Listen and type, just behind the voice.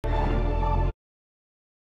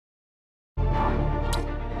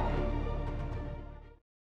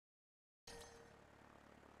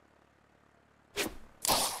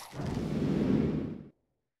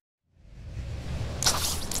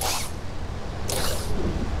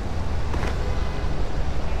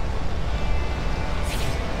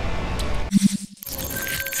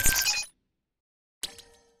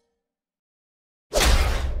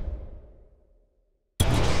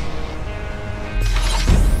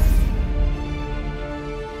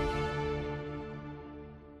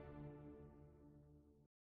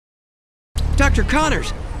Dr.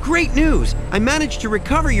 Connors, great news! I managed to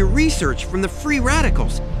recover your research from the free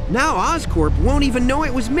radicals. Now Oscorp won't even know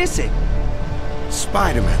it was missing.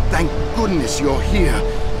 Spider-Man, thank goodness you're here.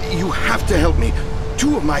 You have to help me.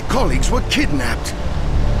 2 of my colleagues were kidnapped.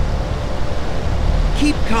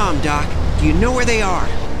 Keep calm, Doc. Do you know where they are?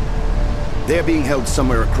 They're being held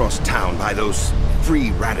somewhere across town by those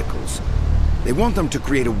free radicals. They want them to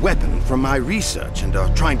create a weapon from my research and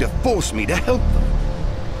are trying to force me to help them.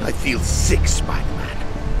 I feel sick,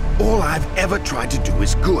 Spider-Man. All I've ever tried to do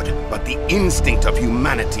is good, but the instinct of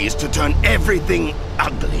humanity is to turn everything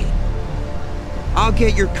ugly. I'll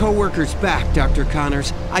get your co-workers back, Dr.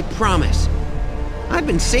 Connors. I promise. I've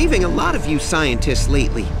been saving a lot of you scientists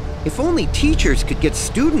lately. If only teachers could get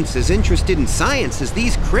students as interested in science as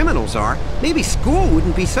these criminals are, maybe school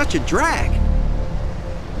wouldn't be such a drag.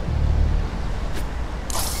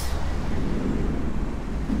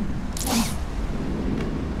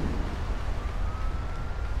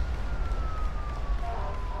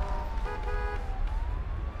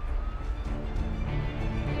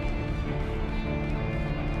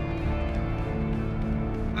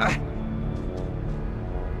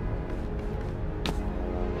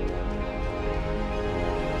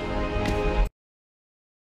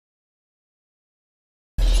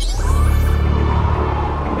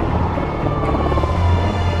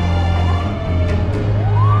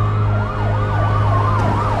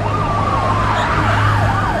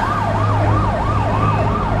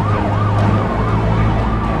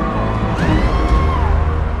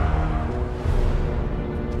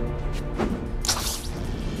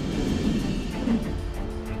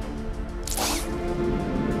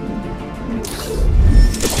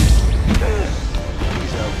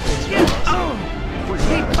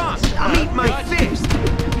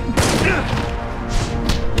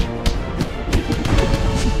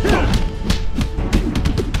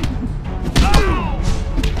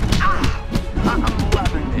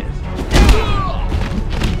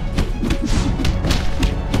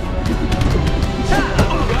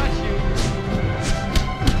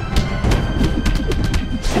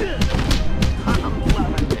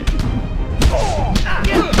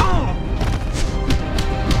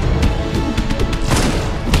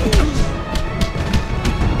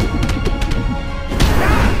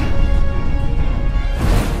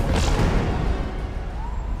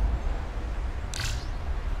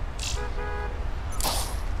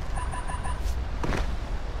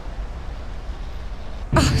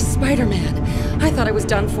 Spider-Man, I thought I was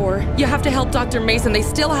done for. You have to help Dr. Mason. They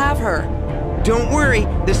still have her. Don't worry,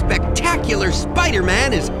 the spectacular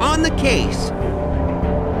Spider-Man is on the case.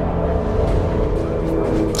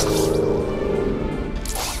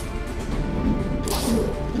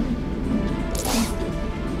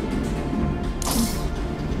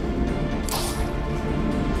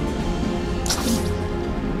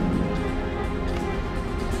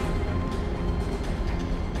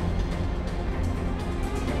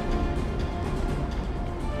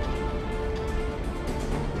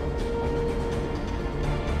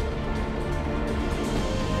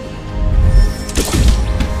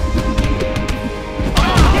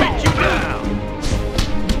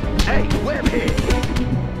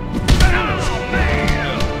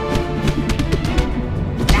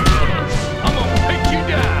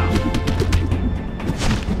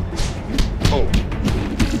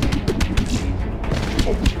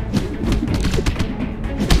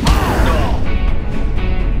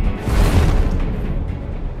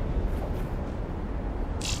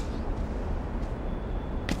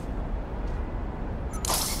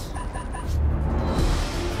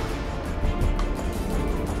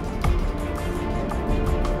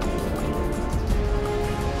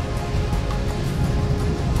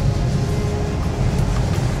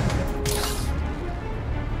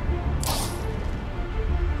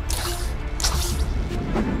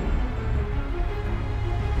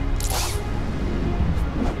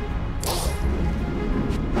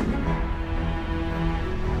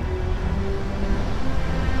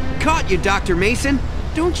 Caught you, Dr. Mason.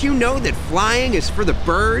 Don't you know that flying is for the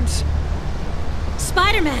birds?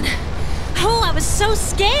 Spider-Man! Oh, I was so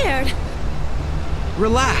scared!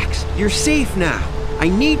 Relax. You're safe now. I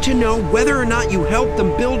need to know whether or not you helped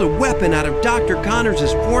them build a weapon out of Dr.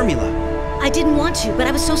 Connors' formula. I didn't want to, but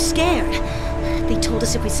I was so scared. They told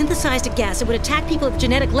us if we synthesized a gas that would attack people at the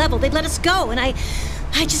genetic level, they'd let us go, and I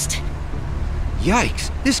just...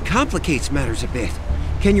 Yikes. This complicates matters a bit.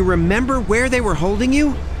 Can you remember where they were holding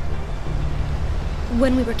you?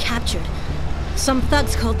 When we were captured, some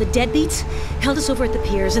thugs called the Deadbeats held us over at the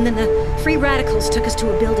piers, and then the Free Radicals took us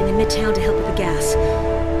to a building in Midtown to help with the gas.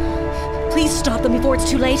 Please stop them before it's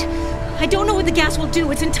too late. I don't know what the gas will do.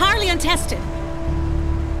 It's entirely untested.